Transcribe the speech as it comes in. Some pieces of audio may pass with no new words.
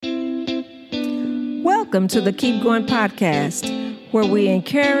Welcome to the Keep Going podcast, where we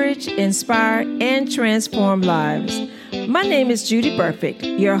encourage, inspire, and transform lives. My name is Judy Perfect,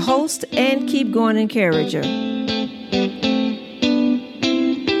 your host and Keep Going encourager.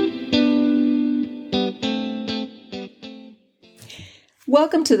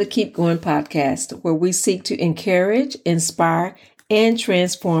 Welcome to the Keep Going podcast, where we seek to encourage, inspire, and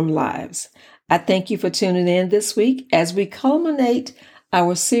transform lives. I thank you for tuning in this week as we culminate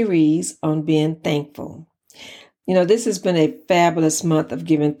our series on being thankful. This has been a fabulous month of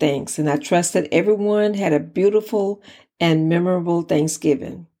giving thanks, and I trust that everyone had a beautiful and memorable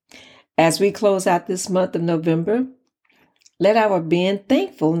Thanksgiving. As we close out this month of November, let our being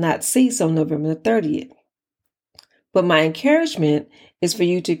thankful not cease on November the 30th. But my encouragement is for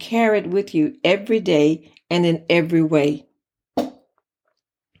you to carry it with you every day and in every way.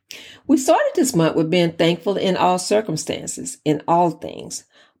 We started this month with being thankful in all circumstances, in all things.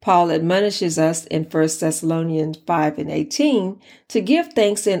 Paul admonishes us in 1 Thessalonians 5:18 to give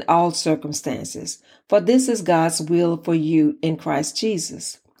thanks in all circumstances, for this is God's will for you in Christ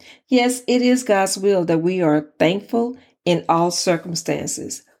Jesus. Yes, it is God's will that we are thankful in all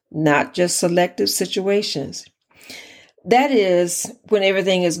circumstances, not just selective situations. That is when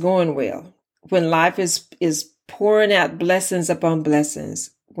everything is going well, when life is pouring out blessings upon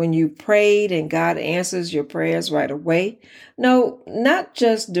blessings. When you prayed and God answers your prayers right away. No, not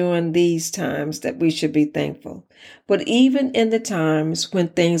just during these times that we should be thankful, but even in the times when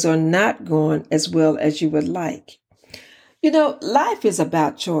things are not going as well as you would like. Life is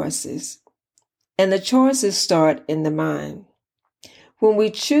about choices, and the choices start in the mind. When we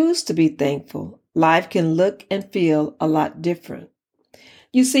choose to be thankful, life can look and feel a lot different.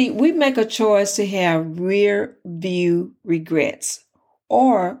 You see, we make a choice to have rear view regrets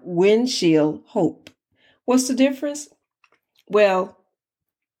or windshield hope. What's the difference? Well,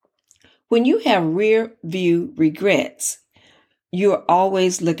 when you have rear view regrets, you're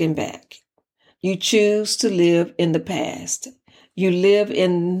always looking back. You choose to live in the past. You live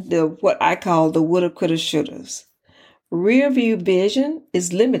in what I call the woulda, coulda, shouldas. Rear view vision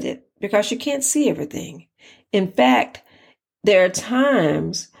is limited because you can't see everything. In fact, there are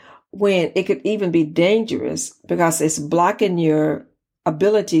times when it could even be dangerous because it's blocking your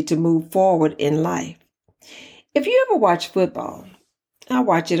ability to move forward in life. If you ever watch football, I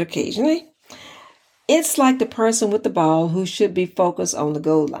watch it occasionally. It's like the person with the ball who should be focused on the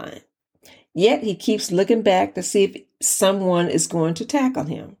goal line. Yet he keeps looking back to see if someone is going to tackle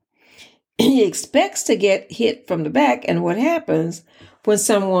him. He expects to get hit from the back, and what happens when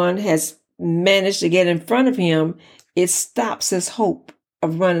someone has managed to get in front of him, it stops his hope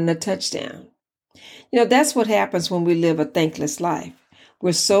of running a touchdown. That's what happens when we live a thankless life.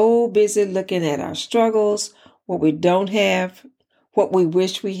 We're so busy looking at our struggles, what we don't have, what we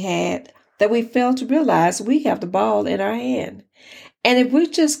wish we had, that we fail to realize we have the ball in our hand. And if we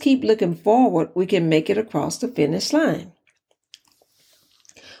just keep looking forward, we can make it across the finish line.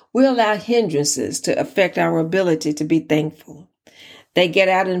 We allow hindrances to affect our ability to be thankful. They get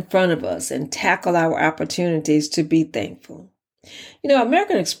out in front of us and tackle our opportunities to be thankful.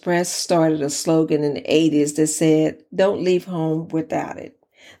 American Express started a slogan in the 80s that said, "Don't leave home without it."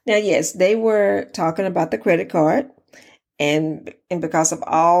 Now, yes, they were talking about the credit card and because of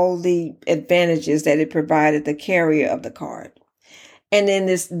all the advantages that it provided the carrier of the card. And in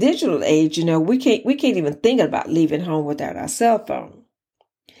this digital age, we can't even think about leaving home without our cell phone.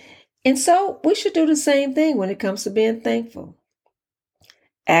 And so we should do the same thing when it comes to being thankful.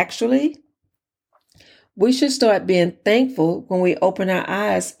 Actually, we should start being thankful when we open our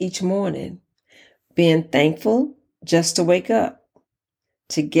eyes each morning. Being thankful just to wake up,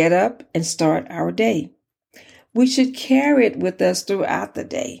 to get up and start our day. We should carry it with us throughout the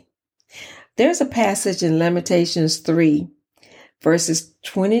day. There's a passage in Lamentations 3, verses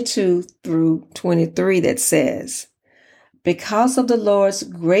 22 through 23 that says, "Because of the Lord's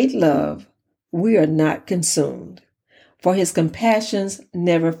great love, we are not consumed, for his compassions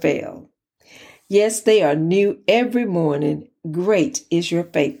never fail. Yes, they are new every morning. Great is your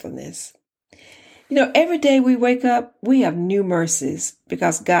faithfulness." Every day we wake up, we have new mercies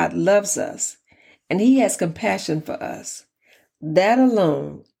because God loves us and he has compassion for us. That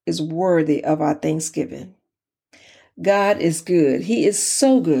alone is worthy of our thanksgiving. God is good. He is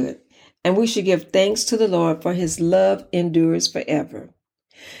so good. And we should give thanks to the Lord for his love endures forever.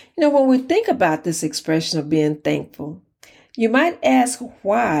 When we think about this expression of being thankful, you might ask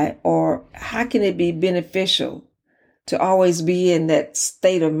why or how can it be beneficial to always be in that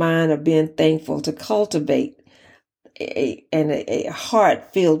state of mind of being thankful, to cultivate a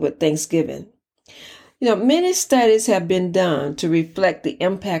heart filled with thanksgiving. Many studies have been done to reflect the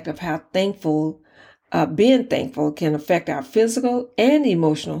impact of how thankful being thankful can affect our physical and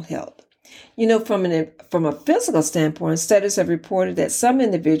emotional health. From a physical standpoint, studies have reported that some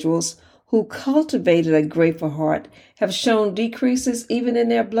individuals who cultivated a grateful heart have shown decreases even in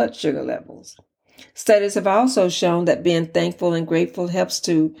their blood sugar levels. Studies have also shown that being thankful and grateful helps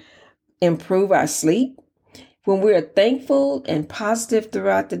to improve our sleep. When we are thankful and positive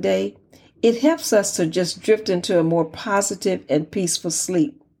throughout the day, it helps us to just drift into a more positive and peaceful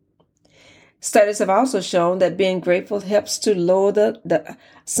sleep. Studies have also shown that being grateful helps to lower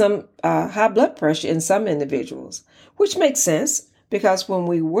some high blood pressure in some individuals, which makes sense because when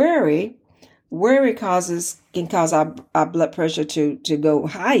we worry can cause our blood pressure to go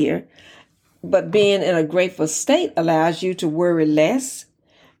higher. But being in a grateful state allows you to worry less,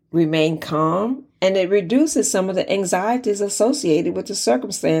 remain calm, and it reduces some of the anxieties associated with the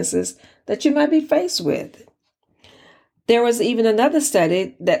circumstances that you might be faced with. There was even another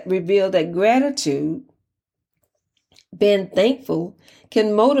study that revealed that gratitude, being thankful,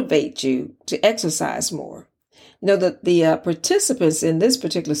 can motivate you to exercise more. The participants in this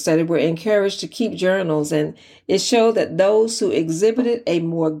particular study were encouraged to keep journals, and it showed that those who exhibited a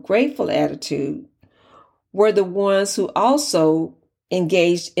more grateful attitude were the ones who also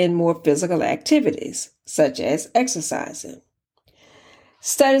engaged in more physical activities, such as exercising.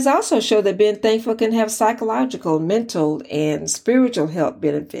 Studies also show that being thankful can have psychological, mental, and spiritual health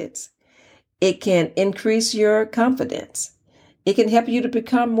benefits. It can increase your confidence. It can help you to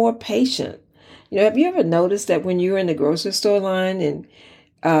become more patient. Have you ever noticed that when you're in the grocery store line and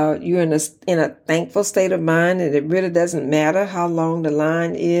you're in a thankful state of mind, and it really doesn't matter how long the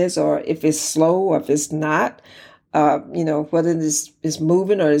line is, or if it's slow or if it's not, whether it's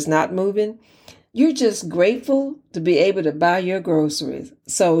moving or it's not moving, you're just grateful to be able to buy your groceries.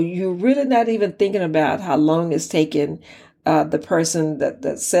 So you're really not even thinking about how long it's taken the person,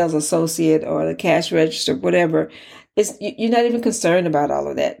 the sales associate or the cash register, whatever. You're not even concerned about all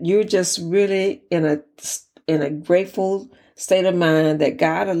of that. You're just really in a grateful state of mind that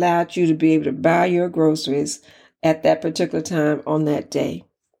God allowed you to be able to buy your groceries at that particular time on that day.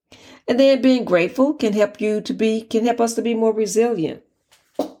 And then being grateful can help us to be more resilient.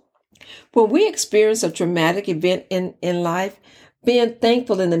 When we experience a traumatic event in life, being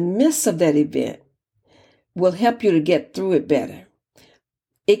thankful in the midst of that event will help you to get through it better.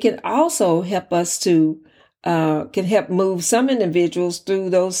 It can also help us can help move some individuals through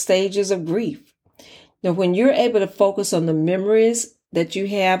those stages of grief. Now, when you're able to focus on the memories that you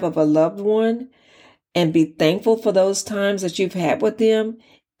have of a loved one and be thankful for those times that you've had with them,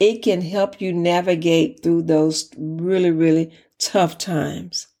 it can help you navigate through those really, really tough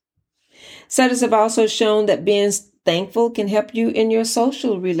times. Studies have also shown that being thankful can help you in your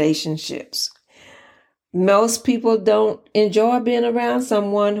social relationships. Most people don't enjoy being around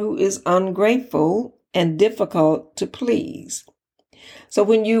someone who is ungrateful and difficult to please. So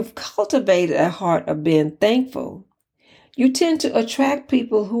when you've cultivated a heart of being thankful, you tend to attract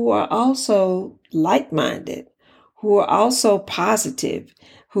people who are also like-minded, who are also positive,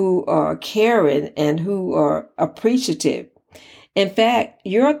 who are caring, and who are appreciative. In fact,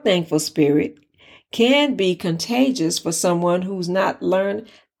 your thankful spirit can be contagious for someone who's not learned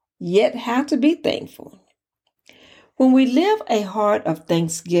yet how to be thankful. When we live a heart of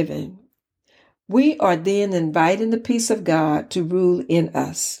thanksgiving, we are then inviting the peace of God to rule in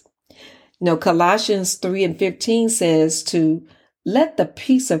us. Colossians 3:15 says to let the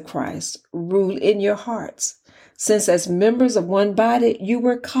peace of Christ rule in your hearts, since as members of one body, you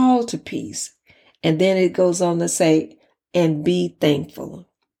were called to peace. And then it goes on to say, and be thankful.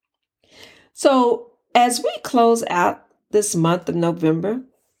 So as we close out this month of November,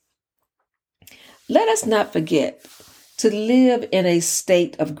 let us not forget to live in a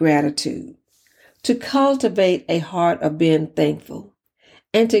state of gratitude, to cultivate a heart of being thankful,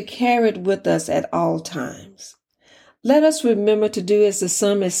 and to carry it with us at all times. Let us remember to do as the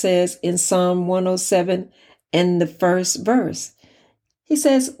psalmist says in Psalm 107 in the first verse. He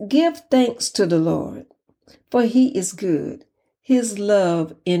says, give thanks to the Lord, for he is good. His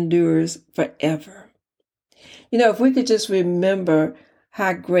love endures forever. If we could just remember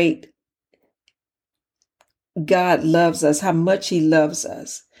how great God loves us, how much he loves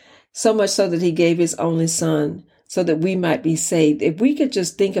us, so much so that he gave his only son so that we might be saved. If we could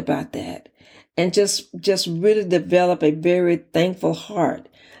just think about that and just really develop a very thankful heart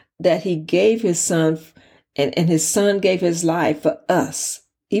that he gave his son and his son gave his life for us,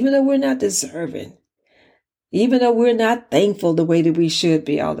 even though we're not deserving, even though we're not thankful the way that we should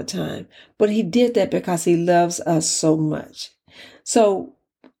be all the time. But he did that because he loves us so much. So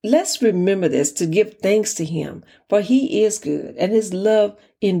let's remember this, to give thanks to him, for he is good and his love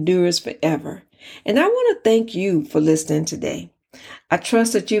endures forever. And I want to thank you for listening today. I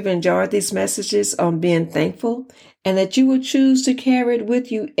trust that you've enjoyed these messages on being thankful and that you will choose to carry it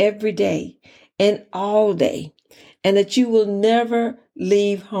with you every day and all day, and that you will never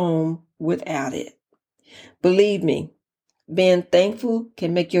leave home without it. Believe me, being thankful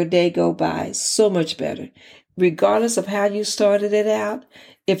can make your day go by so much better. Regardless of how you started it out,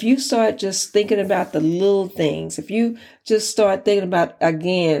 if you start just thinking about the little things, if you just start thinking about,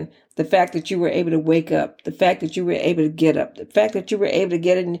 again, the fact that you were able to wake up, the fact that you were able to get up, the fact that you were able to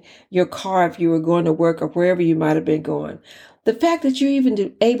get in your car if you were going to work or wherever you might have been going, the fact that you're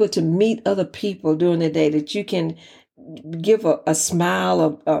even able to meet other people during the day, that you can give a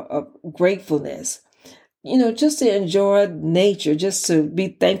smile of gratefulness, just to enjoy nature, just to be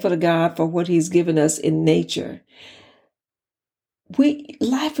thankful to God for what He's given us in nature.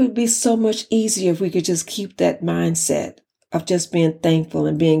 Life would be so much easier if we could just keep that mindset of just being thankful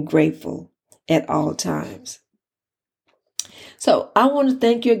and being grateful at all times. So I want to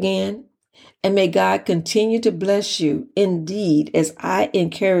thank you again, and may God continue to bless you indeed as I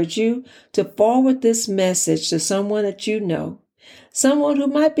encourage you to forward this message to someone that you know, someone who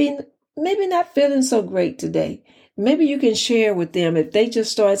might be maybe not feeling so great today. Maybe you can share with them if they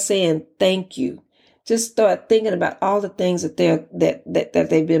just start saying thank you. Just start thinking about all the things that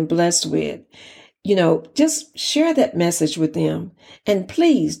they've been blessed with. Just share that message with them. And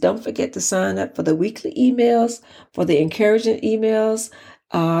please don't forget to sign up for the weekly emails, for the encouraging emails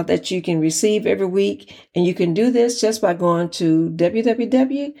that you can receive every week. And you can do this just by going to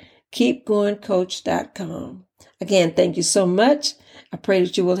www.keepgoingcoach.com. Again, thank you so much. I pray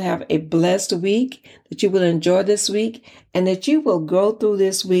that you will have a blessed week, that you will enjoy this week, and that you will go through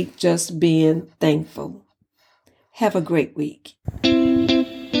this week just being thankful. Have a great week.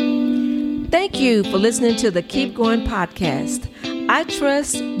 Thank you for listening to the Keep Going podcast. I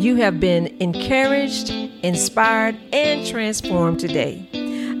trust you have been encouraged, inspired, and transformed today.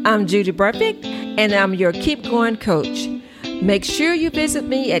 I'm Judy Burfict, and I'm your Keep Going coach. Make sure you visit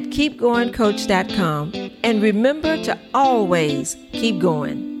me at keepgoingcoach.com, and remember to always keep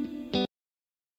going.